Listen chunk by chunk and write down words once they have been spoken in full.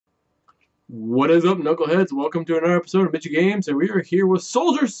What is up, knuckleheads? Welcome to another episode of Mitchey Games, and we are here with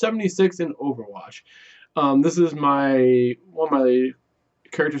Soldier 76 in Overwatch. This is one of my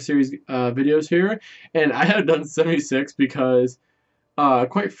character series videos here, and I have done 76 because,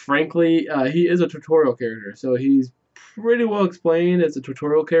 quite frankly, he is a tutorial character, so he's pretty well explained as a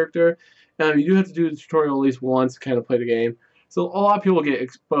tutorial character. You do have to do the tutorial at least once to kind of play the game, so a lot of people get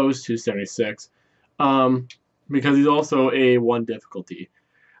exposed to 76 because he's also a 1 difficulty.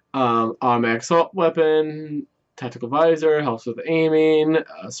 Automatic assault weapon, tactical visor, helps with aiming,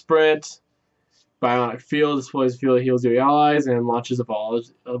 sprint, Biotic field, displays field, heals your allies, and launches a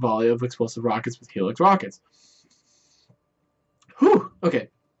volley of explosive rockets with Helix rockets. Whew! Okay.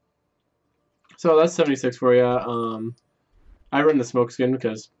 So that's 76 for you. I run the smoke skin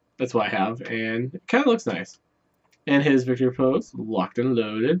because that's what I have, and it kind of looks nice. And his victory pose, locked and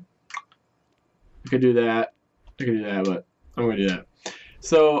loaded. I could do that, but I'm going to do that.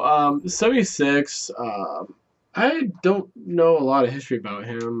 So, 76, I don't know a lot of history about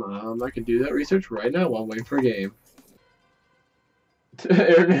him. I can do that research right now while waiting for a game.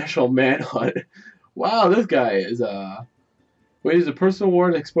 International Manhunt. Wow, this guy is, wages a personal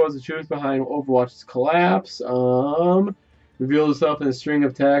war to expose the truth behind Overwatch's collapse. Reveals himself in a string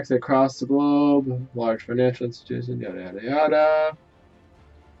of attacks across the globe. Large financial institutions, yada, yada, yada.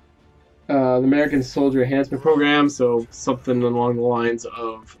 The American Soldier Enhancement Program, so something along the lines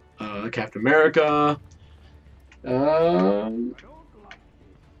of Captain America.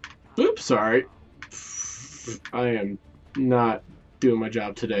 Oops, sorry. I am not doing my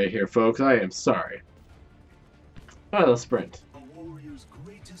job today here, folks. I am sorry. The sprint.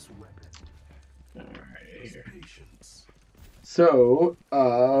 Alright, here. So,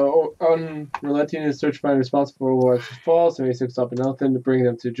 unrelenting in search find responsible for Overwatch's fall, 76 up and nothing to bring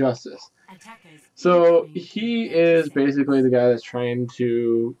them to justice. So he is basically the guy that's trying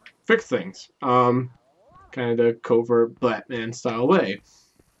to fix things, kind of the covert Batman style way.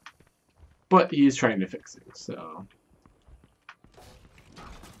 But he's trying to fix things. So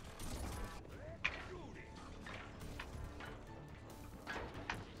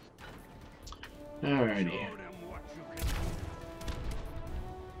alrighty.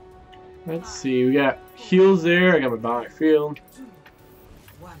 Let's see. We got heals there. I got my Biotic field.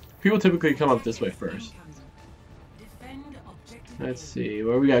 People typically come up this way first. Let's see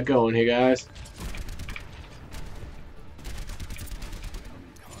what we got going here, guys.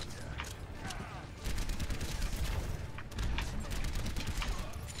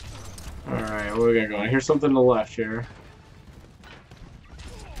 Alright, what we got going? Here's something to the left here.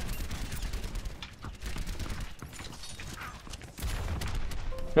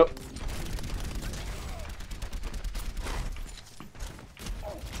 Nope.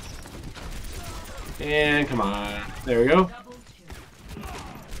 And come on. There we go.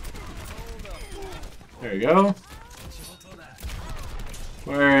 There we go.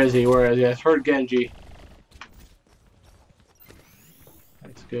 Where is he? Where is he? I heard Genji.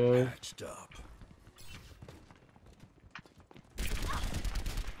 Let's go.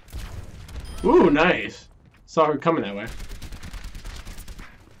 Ooh, nice. Saw her coming that way.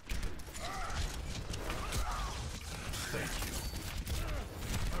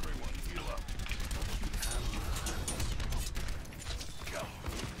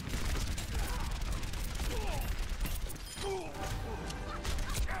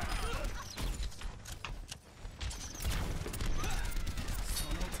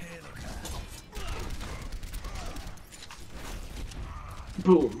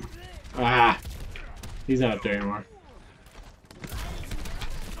 Boom. Ah. He's not up there anymore.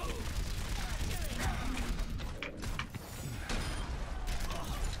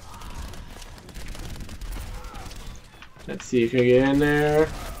 Let's see if we can get in there.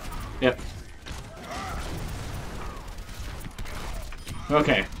 Yep.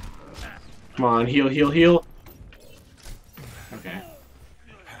 Okay. Come on, heal, heal, heal. Okay.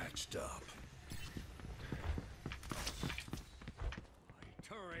 Patched up.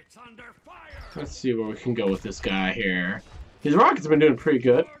 Let's see where we can go with this guy here. His rockets have been doing pretty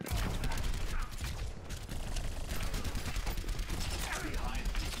good.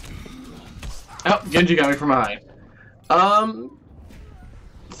 Oh, Genji got me from behind.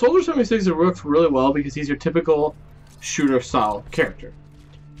 Soldier 76 works really well because he's your typical shooter style character.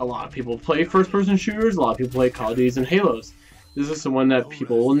 A lot of people play first-person shooters, a lot of people play Call of Duties and Halos. This is someone that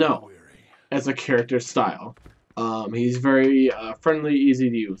people will know as a character style. He's very friendly, easy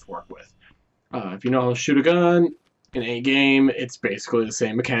to use, work with. If you know how to shoot a gun in a game, it's basically the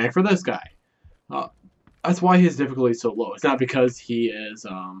same mechanic for this guy. That's why his difficulty is so low. It's not because he is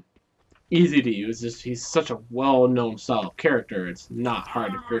easy to use. Just he's such a well-known style of character. It's not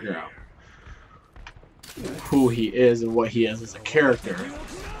hard to figure out. who he is and what he is as a character.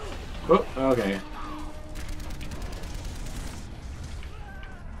 Oh, okay.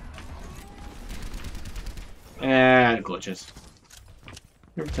 And glitches.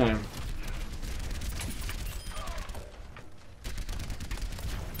 Every time.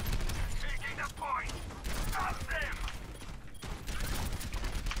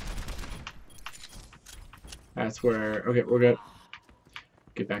 That's where. Okay, we're good.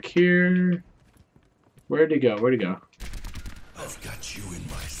 Get back here. Where'd he go? Where'd he go? I've got you in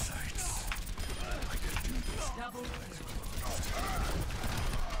my sights.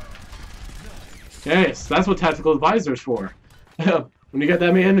 Yes, that's what tactical Visor's for. When you got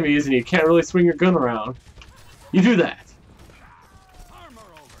that many enemies and you can't really swing your gun around, you do that.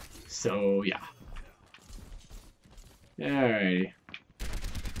 So yeah. Alrighty.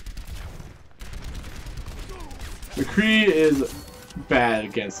 McCree is bad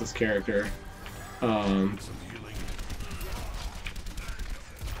against this character.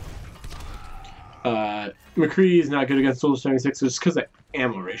 McCree is not good against Soldier 76 just because of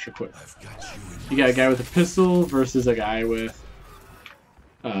ammo ratio quick. You got a guy with a pistol versus a guy with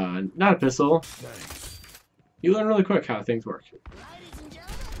not a pistol. You learn really quick how things work.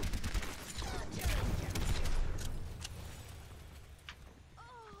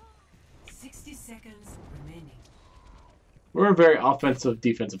 We're a very offensive,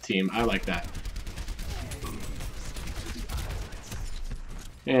 defensive team. I like that.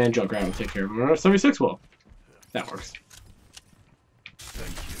 And Junkrat will take care of him. 76 will. That works.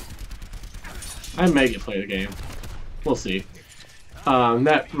 I may get play the game. We'll see.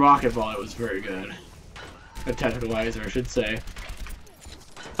 That rocket volley was very good. A tactical Visor, I should say.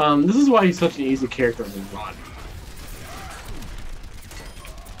 This is why he's such an easy character to run.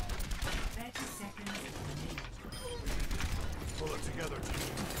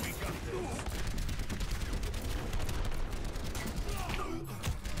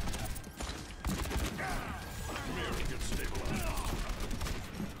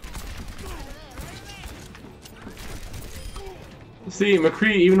 See,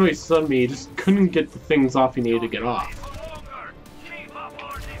 McCree, even though he stunned me, he just couldn't get the things off he needed to get off.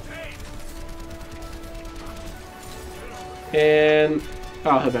 And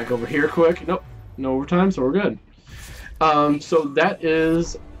I'll head back over here quick. Nope, no overtime, so we're good. So that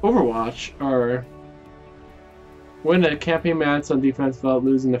is Overwatch, or win a campaign match on defense without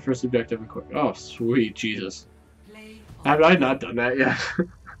losing the first objective and quick. Oh, sweet Jesus. Have I not done that yet?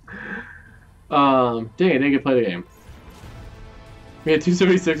 Dang it, didn't get to play the game. We had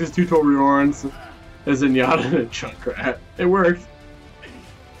 276s, 2 Torbjorns, as in Yada and a Junkrat. It worked.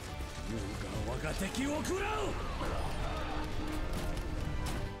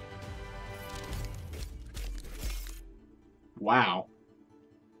 Wow.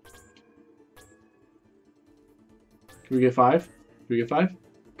 Can we get 5? Can we get 5?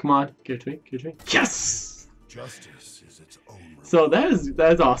 Come on, give it to me, give it to me. Yes! Justice is its own. So that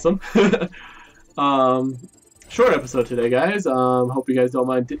is awesome. Short episode today, guys. Hope you guys don't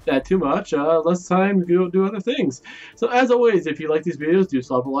mind that too much. Less time to go do other things. So as always, if you like these videos, do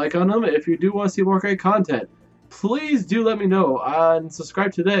slap a like on them. If you do want to see more great content, please do let me know and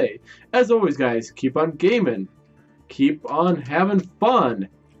subscribe today. As always, guys, keep on gaming, keep on having fun,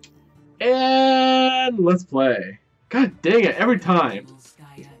 and let's play. God dang it, every time.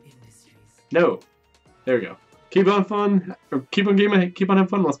 No. There we go. Keep on fun, or keep on gaming, keep on having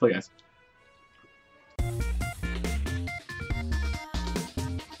fun. Let's play, guys.